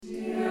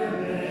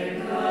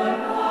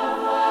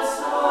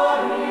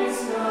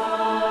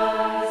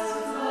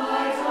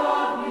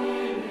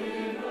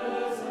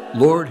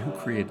Lord, who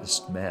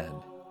createdst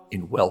man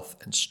in wealth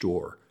and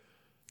store,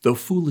 though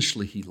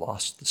foolishly he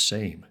lost the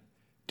same,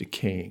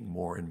 decaying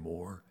more and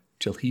more,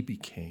 till he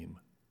became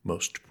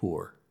most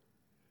poor.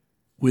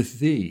 With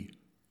thee,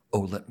 O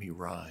let me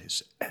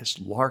rise, as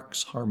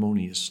larks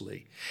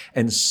harmoniously,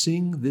 and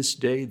sing this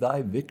day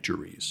thy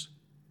victories.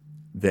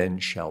 Then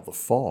shall the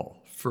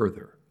fall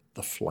further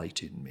the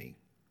flight in me.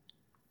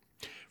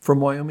 From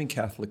Wyoming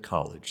Catholic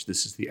College,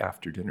 this is the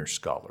After Dinner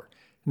Scholar,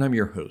 and I'm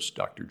your host,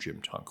 Dr. Jim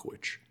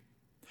Tonkowich.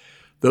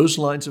 Those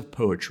lines of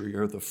poetry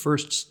are the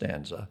first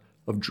stanza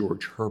of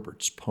George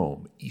Herbert's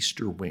poem,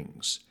 Easter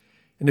Wings.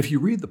 And if you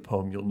read the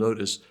poem, you'll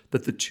notice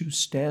that the two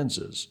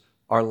stanzas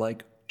are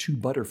like two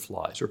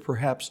butterflies, or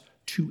perhaps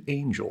two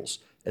angels,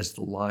 as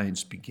the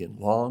lines begin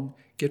long,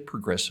 get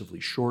progressively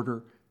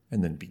shorter,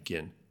 and then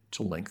begin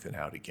to lengthen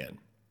out again.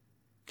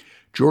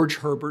 George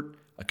Herbert,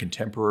 a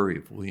contemporary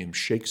of William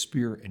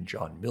Shakespeare and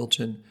John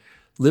Milton,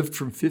 lived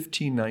from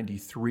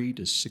 1593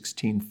 to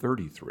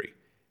 1633.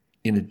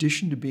 In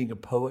addition to being a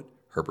poet,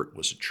 Herbert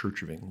was a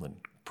Church of England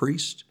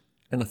priest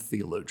and a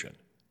theologian.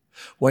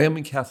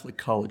 Wyoming Catholic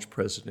College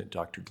president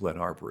Dr. Glenn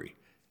Arbery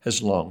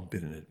has long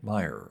been an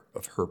admirer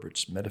of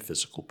Herbert's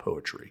metaphysical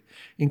poetry,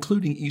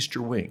 including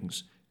Easter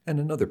Wings and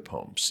another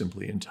poem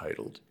simply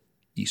entitled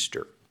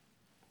Easter.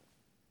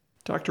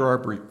 Dr.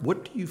 Arbery,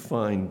 what do you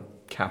find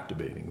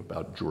captivating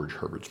about George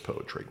Herbert's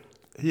poetry?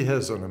 He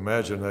has an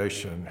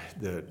imagination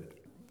that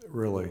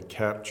really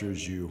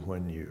captures you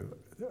when you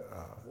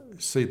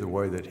see the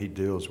way that he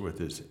deals with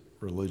his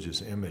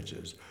religious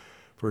images.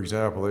 For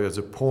example, he has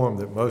a poem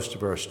that most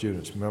of our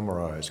students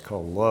memorize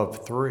called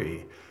Love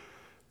 3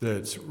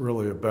 that's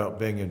really about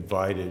being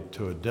invited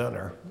to a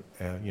dinner.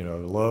 And,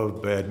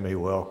 love bade me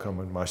welcome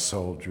and my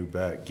soul drew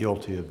back,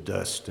 guilty of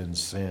dust and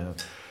sin.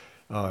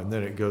 And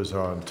then it goes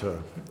on to,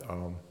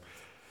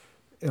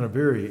 in a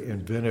very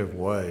inventive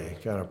way,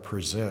 kind of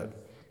present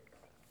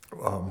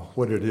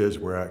what it is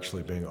we're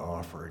actually being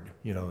offered,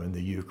 in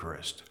the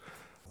Eucharist.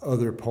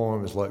 Other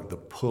poems like The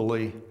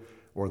Pulley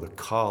or The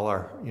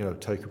Collar,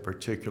 take a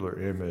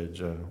particular image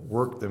and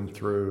work them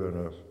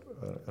through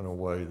in a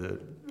way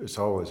that it's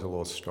always a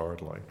little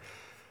startling.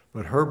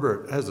 But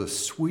Herbert has a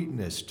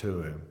sweetness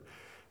to him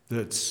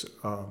that's,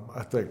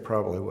 I think,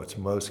 probably what's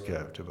most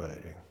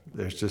captivating.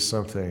 There's just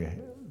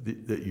something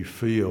that you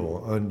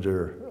feel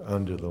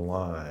under the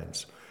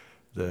lines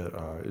that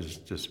is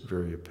just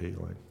very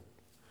appealing.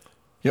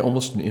 Yeah,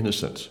 almost an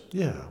innocence.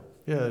 Yeah,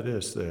 it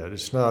is that.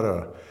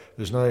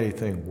 There's not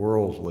anything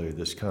worldly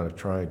that's kind of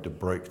trying to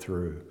break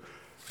through.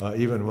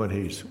 Even when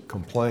he's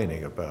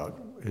complaining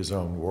about his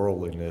own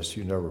worldliness,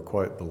 you never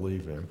quite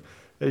believe him,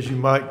 as you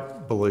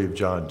might believe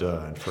John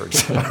Donne, for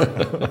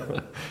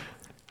example.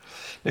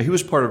 Now, he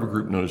was part of a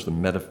group known as the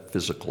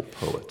metaphysical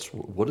poets.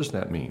 What does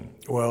that mean?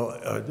 Well,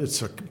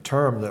 it's a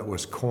term that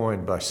was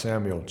coined by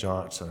Samuel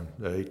Johnson,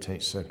 the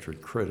 18th century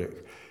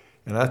critic.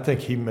 And I think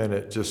he meant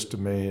it just to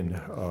mean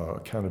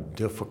kind of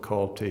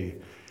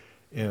difficulty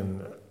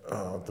in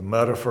the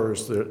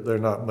metaphors. They're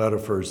not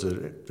metaphors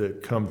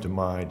that come to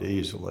mind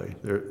easily.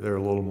 They're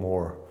a little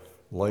more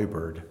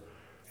labored.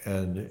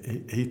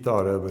 And he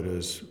thought of it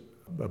as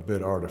a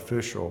bit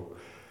artificial.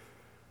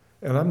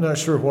 And I'm not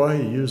sure why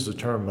he used the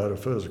term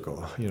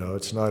metaphysical.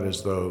 It's not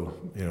as though,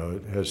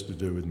 it has to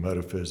do with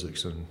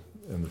metaphysics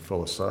in the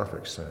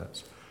philosophic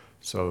sense.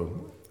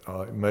 So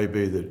it may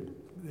be that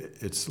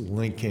it's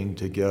linking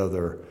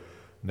together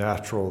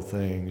natural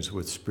things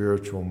with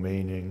spiritual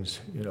meanings,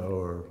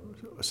 or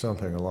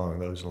something along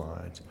those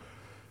lines.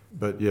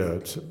 But yeah,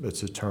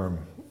 it's a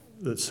term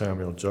that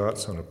Samuel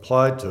Johnson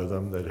applied to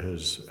them that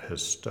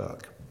has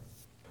stuck.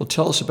 Well,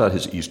 tell us about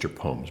his Easter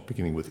poems,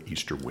 beginning with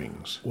Easter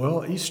Wings.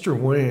 Well, Easter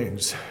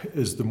Wings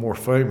is the more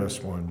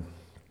famous one,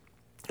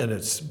 and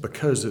it's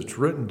because it's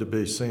written to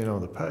be seen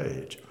on the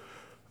page,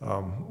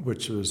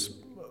 which is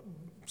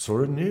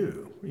sort of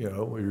new.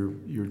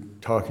 You're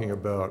talking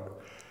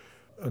about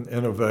an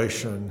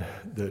innovation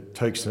that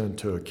takes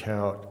into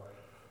account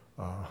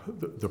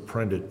the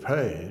printed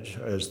page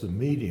as the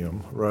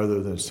medium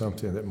rather than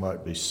something that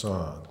might be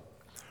sung.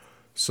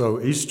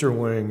 So Easter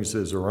Wings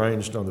is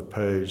arranged on the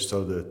page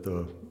so that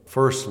the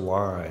first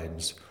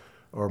lines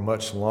are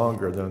much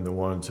longer than the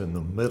ones in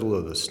the middle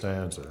of the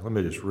stanza. Let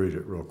me just read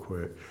it real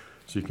quick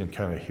so you can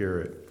kind of hear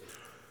it.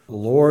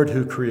 Lord,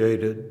 who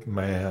created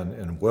man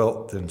in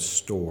wealth and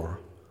store,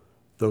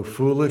 though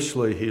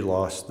foolishly he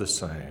lost the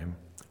same,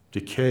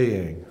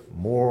 decaying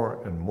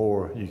more and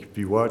more. If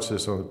you watch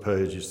this on the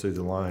page, you see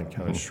the line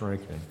kind of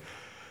shrinking,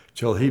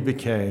 till he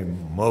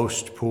became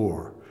most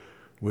poor.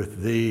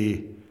 With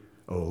thee,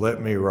 O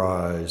let me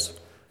rise,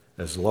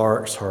 as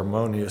larks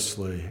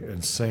harmoniously,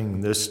 and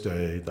sing this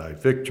day thy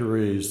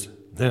victories.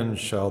 Then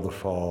shall the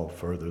fall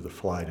further the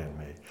flight in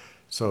me.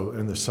 So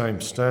in the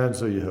same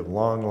stanza, you have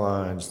long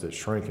lines that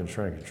shrink and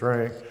shrink and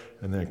shrink,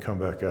 and then come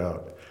back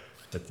out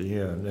at the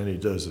end. And he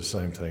does the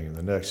same thing in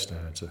the next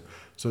stanza,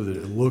 so that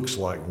it looks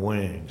like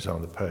wings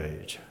on the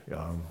page,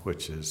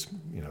 which is,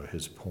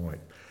 his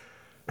point.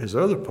 His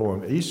other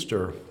poem,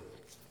 Easter,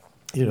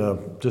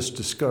 just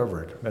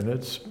discovered, and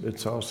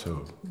it's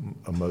also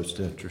a most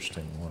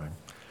interesting one.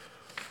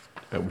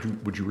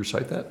 Would you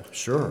recite that?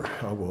 Sure,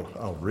 I will.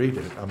 I'll read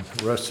it.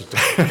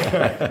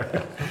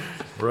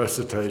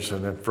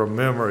 Recitation, and from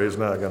memory is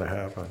not going to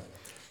happen.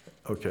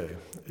 Okay,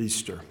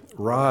 Easter.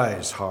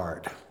 Rise,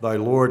 heart, thy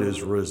Lord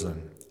is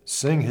risen.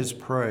 Sing his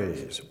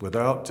praise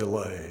without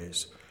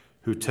delays,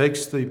 who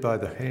takes thee by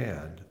the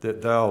hand,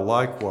 that thou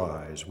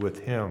likewise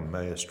with him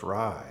mayest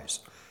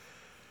rise.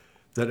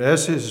 That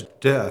as his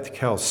death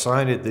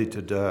calcined thee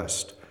to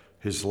dust,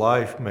 his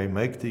life may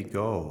make thee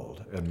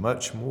gold, and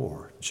much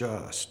more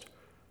just.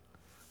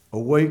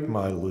 Awake,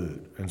 my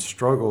lute, and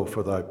struggle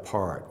for thy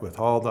part with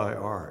all thy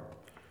art.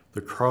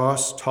 The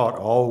cross taught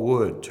all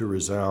wood to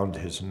resound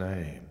his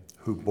name,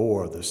 who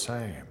bore the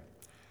same.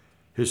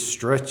 His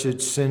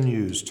stretched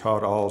sinews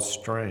taught all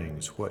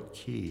strings what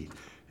key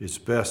is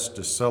best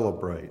to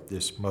celebrate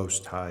this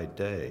most high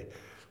day.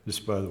 This,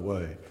 by the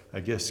way,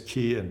 I guess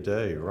key and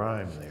day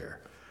rhyme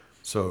there.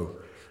 So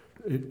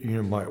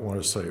you might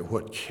want to say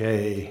what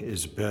K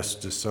is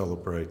best to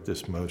celebrate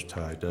this most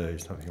high day,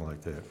 something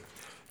like that.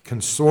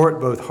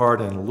 Consort both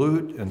heart and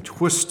lute, and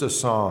twist a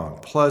song,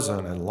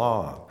 pleasant and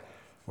long.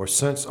 Or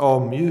since all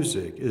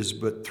music is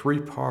but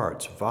three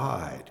parts,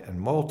 vied and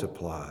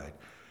multiplied,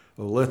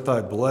 O let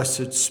thy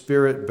blessed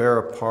Spirit bear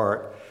a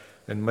part,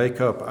 and make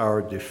up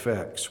our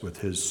defects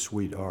with his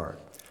sweet art.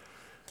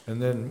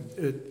 And then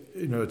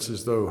it's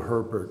as though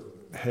Herbert,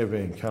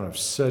 having kind of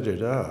set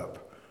it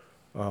up,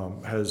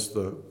 has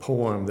the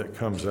poem that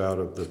comes out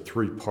of the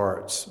three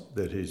parts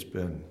that he's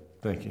been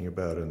thinking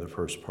about in the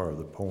first part of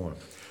the poem.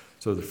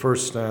 So the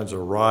first stanza,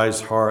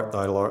 rise heart,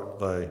 thy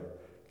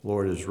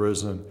Lord is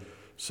risen.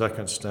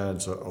 Second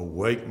stanza,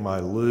 awake my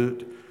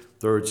lute.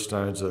 Third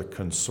stanza,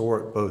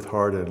 consort both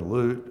heart and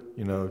lute,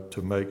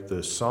 to make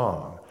this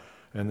song.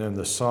 And then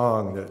the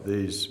song that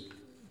these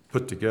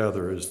put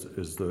together is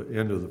the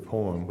end of the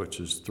poem,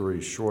 which is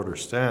three shorter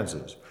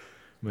stanzas.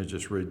 Let me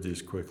just read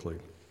these quickly.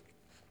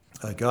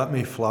 I got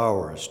me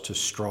flowers to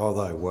straw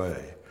thy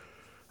way.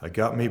 I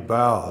got me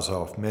boughs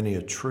off many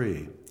a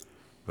tree.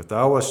 But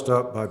thou wast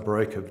up by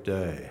break of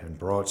day, and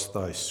brought'st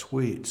thy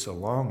sweets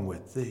along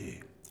with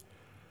thee.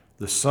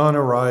 The sun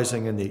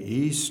arising in the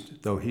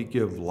east, though he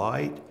give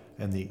light,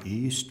 and the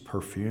east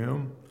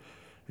perfume,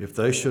 if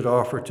they should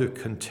offer to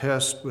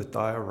contest with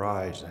thy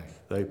arising,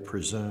 they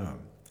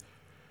presume.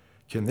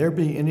 Can there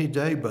be any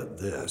day but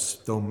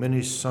this, though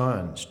many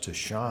suns to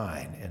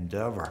shine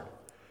endeavor?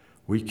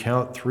 We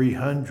count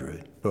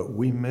 300, but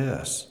we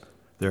miss.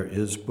 There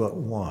is but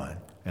one,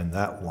 and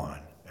that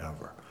one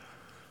ever.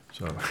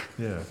 So,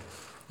 yeah,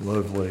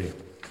 lovely.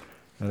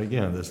 And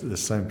again,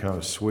 this same kind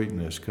of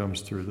sweetness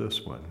comes through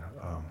this one.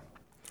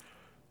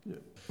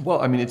 Well,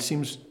 I mean, it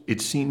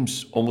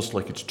seems almost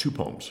like it's two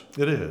poems.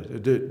 It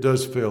is. It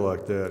does feel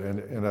like that.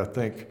 And I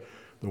think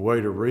the way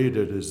to read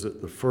it is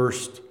that the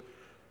first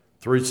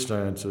three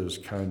stanzas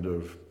kind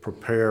of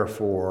prepare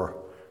for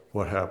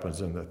what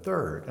happens in the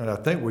third. And I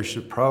think we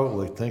should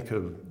probably think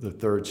of the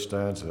third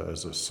stanza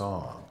as a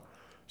song.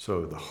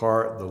 So the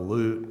heart, the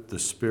lute, the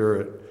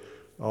spirit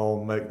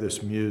all make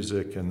this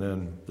music, and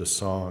then the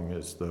song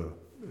is the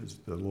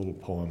little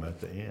poem at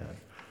the end.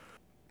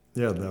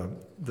 Yeah,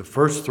 the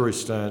first three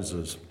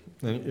stanzas,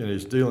 and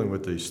he's dealing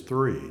with these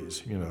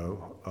threes,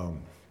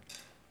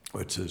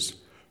 which is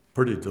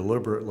pretty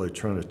deliberately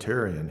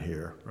Trinitarian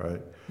here,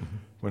 right? Mm-hmm.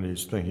 When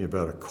he's thinking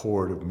about a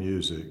chord of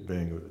music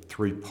being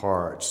three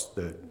parts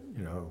that,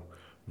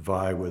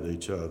 vie with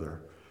each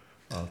other,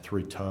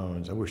 three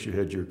tones. I wish you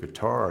had your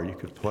guitar, you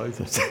could play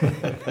this.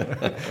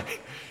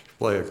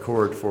 Play a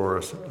chord for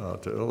us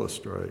to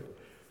illustrate.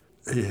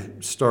 He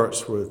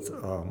starts with,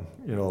 a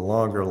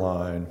longer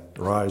line,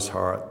 rise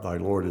heart, thy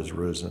Lord is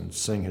risen,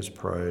 sing his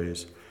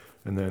praise.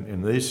 And then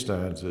in these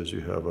stanzas,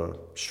 you have a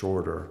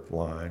shorter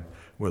line,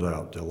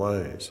 without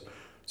delays.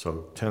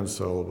 So 10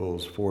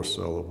 syllables, 4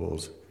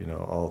 syllables,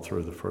 all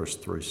through the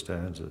first three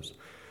stanzas.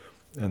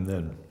 And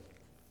then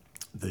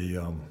the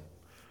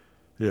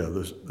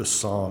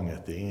song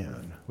at the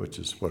end, which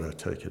is what I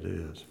take it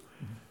is.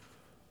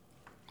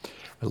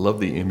 I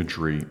love the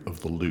imagery of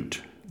the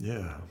lute.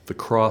 Yeah. The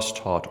cross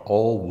taught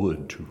all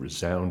wood to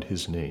resound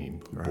his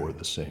name, who bore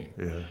the same.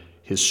 Yeah.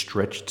 His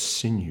stretched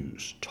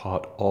sinews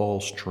taught all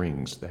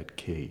strings that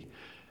key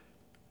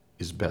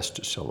is best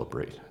to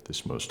celebrate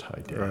this most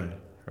high day.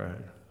 Right.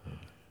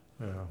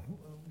 Yeah.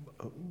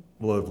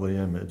 Lovely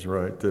image,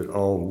 right? That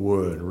all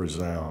wood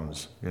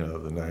resounds,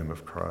 the name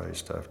of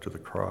Christ after the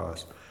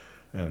cross.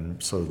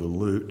 And so the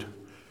lute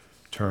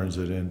turns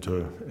it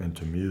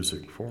into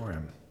music for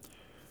him.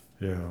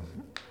 Yeah.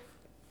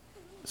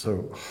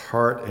 So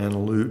heart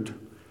and lute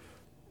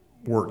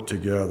work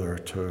together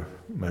to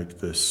make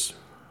this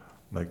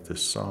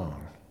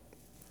song.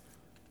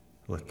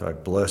 Let thy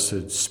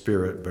blessed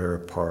Spirit bear a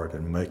part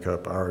and make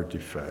up our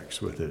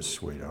defects with his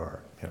sweet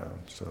art.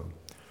 So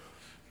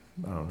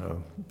I don't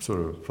know,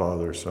 sort of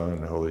Father, Son,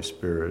 and Holy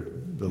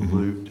Spirit. The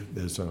lute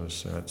is in a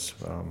sense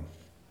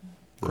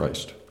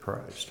Christ.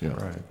 Christ. Yeah.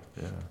 Right.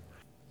 Yeah.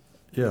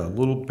 Yeah. A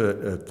little bit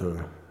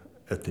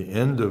at the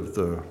end of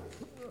the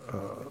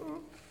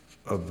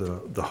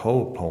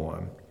whole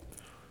poem,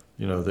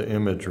 the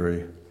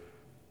imagery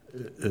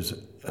is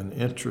an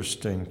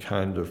interesting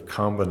kind of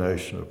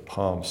combination of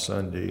Palm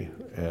Sunday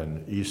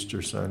and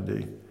Easter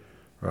Sunday,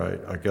 right?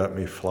 I got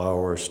me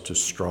flowers to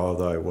straw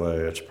thy way.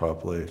 It's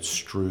probably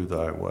strew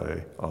thy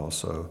way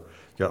also.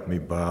 Got me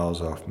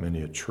boughs off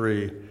many a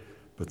tree,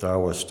 but thou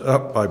wast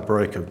up by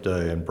break of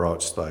day and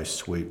broughtst thy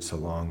sweets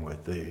along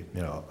with thee.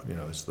 You know,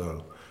 as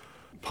though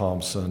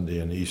Palm Sunday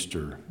and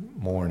Easter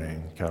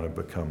morning kind of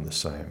become the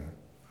same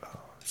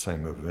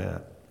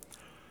event.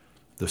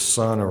 The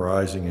sun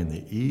arising in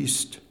the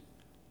east,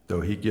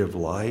 though he give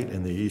light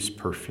in the east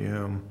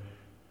perfume,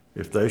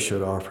 if they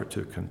should offer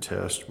to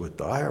contest with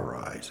thy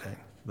arising,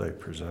 they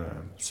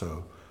presume.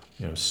 So,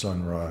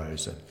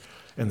 sunrise. And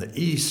in the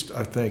east,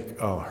 I think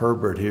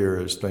Herbert here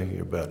is thinking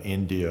about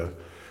India.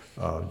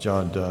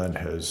 John Donne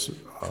has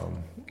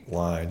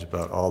lines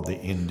about all the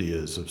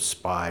Indias of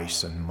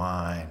spice and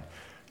mine,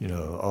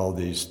 all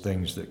these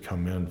things that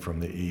come in from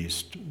the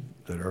east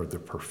that are the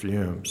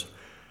perfumes.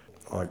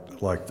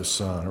 Like the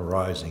sun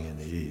arising in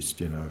the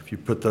east, if you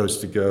put those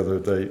together,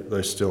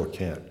 they still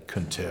can't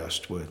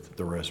contest with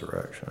the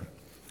resurrection.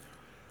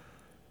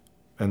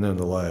 And then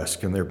the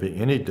last, can there be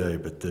any day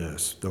but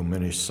this, though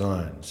many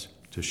suns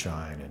to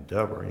shine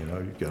endeavor?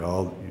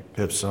 You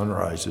have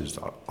sunrises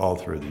all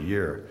through the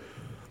year.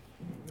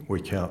 We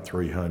count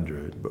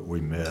 300, but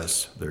we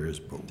miss. There is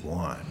but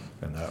one,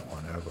 and that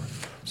one ever.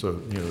 So,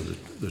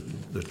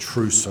 the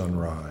true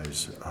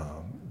sunrise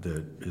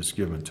that is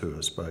given to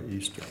us by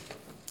Easter.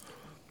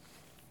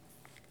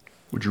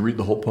 Would you read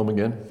the whole poem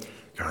again?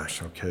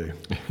 Gosh, okay.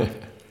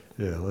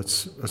 Yeah,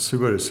 let's see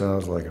what it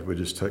sounds like if we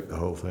just take the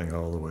whole thing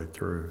all the way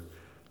through.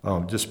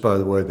 Just by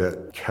the way,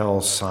 that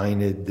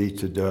calcined thee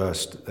to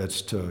dust,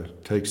 that's to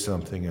take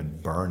something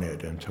and burn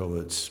it until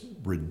it's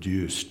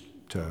reduced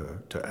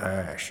to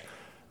ash,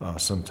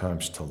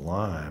 sometimes to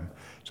lime.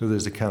 So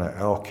there's a kind of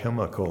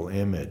alchemical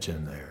image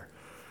in there.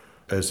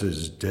 As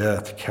his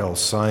death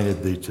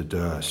calcined thee to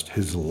dust,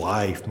 his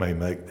life may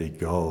make thee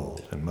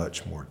gold and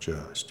much more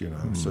just,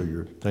 So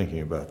you're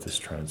thinking about this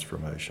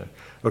transformation.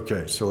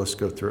 Okay, so let's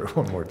go through it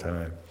one more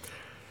time.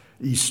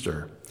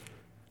 Easter.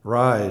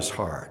 Rise,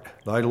 heart,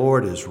 thy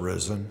Lord is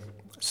risen.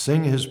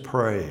 Sing his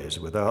praise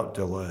without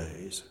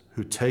delays,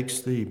 who takes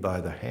thee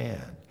by the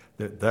hand,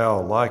 that thou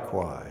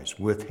likewise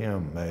with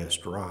him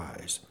mayest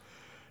rise.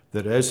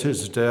 That as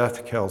his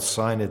death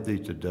calcined thee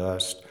to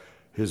dust,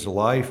 his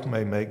life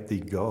may make thee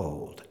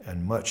gold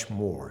and much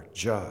more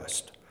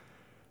just.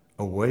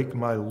 Awake,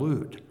 my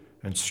lute,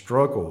 and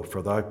struggle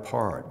for thy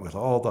part with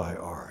all thy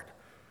art.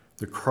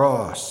 The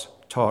cross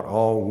taught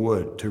all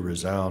wood to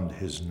resound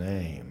his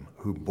name,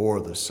 who bore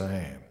the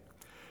same.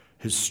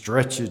 His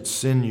stretched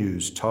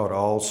sinews taught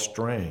all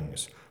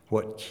strings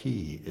what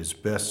key is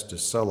best to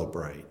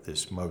celebrate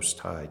this most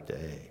high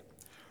day.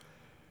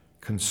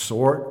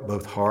 Consort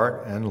both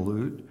heart and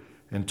lute,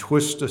 and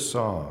twist a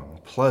song,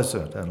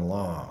 pleasant and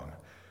long.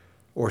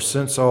 Or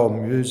since all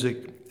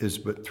music is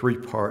but 3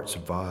 parts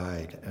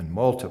vied and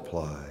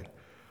multiplied,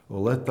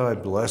 well, let thy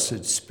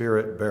blessed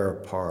spirit bear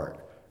a part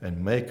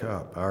and make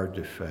up our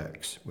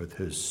defects with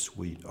his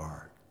sweet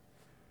art.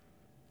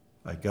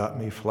 I got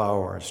me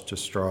flowers to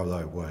straw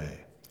thy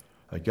way.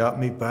 I got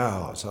me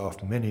boughs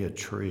off many a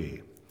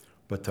tree,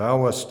 but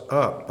thou wast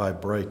up by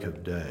break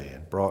of day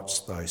and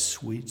broughtst thy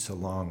sweets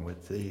along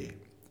with thee.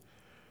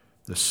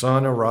 The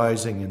sun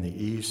arising in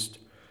the east,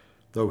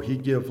 though he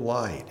give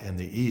light and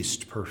the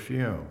east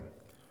perfume,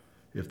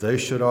 if they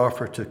should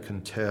offer to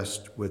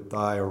contest with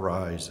thy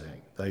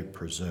arising, they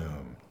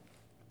presume.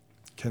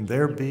 Can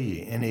there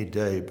be any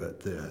day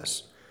but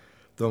this,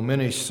 though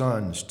many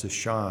suns to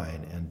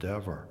shine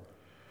endeavor?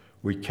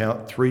 We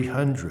count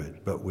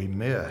 300, but we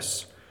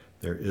miss.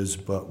 There is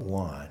but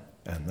one,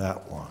 and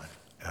that one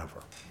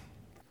ever.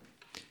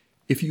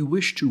 If you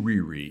wish to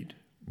reread,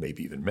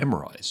 maybe even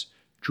memorize,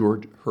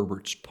 George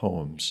Herbert's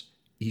poems,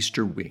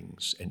 Easter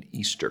Wings and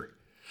Easter,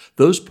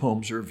 those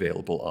poems are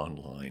available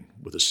online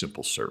with a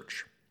simple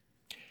search.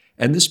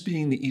 And this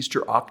being the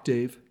Easter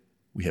octave,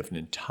 we have an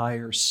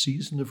entire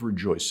season of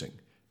rejoicing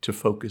to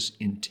focus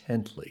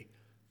intently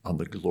on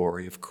the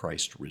glory of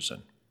Christ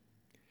risen.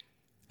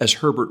 As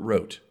Herbert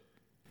wrote,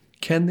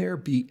 can there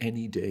be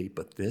any day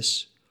but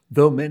this,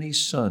 though many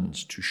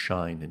suns to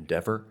shine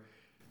endeavor?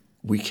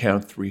 We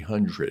count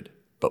 300,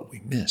 but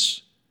we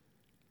miss.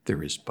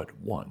 There is but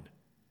one,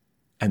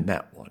 and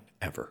that one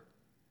ever.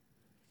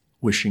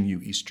 Wishing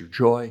you Easter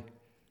joy.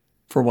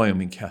 For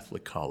Wyoming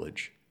Catholic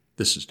College,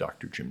 this is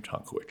Dr. Jim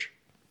Tonkowich.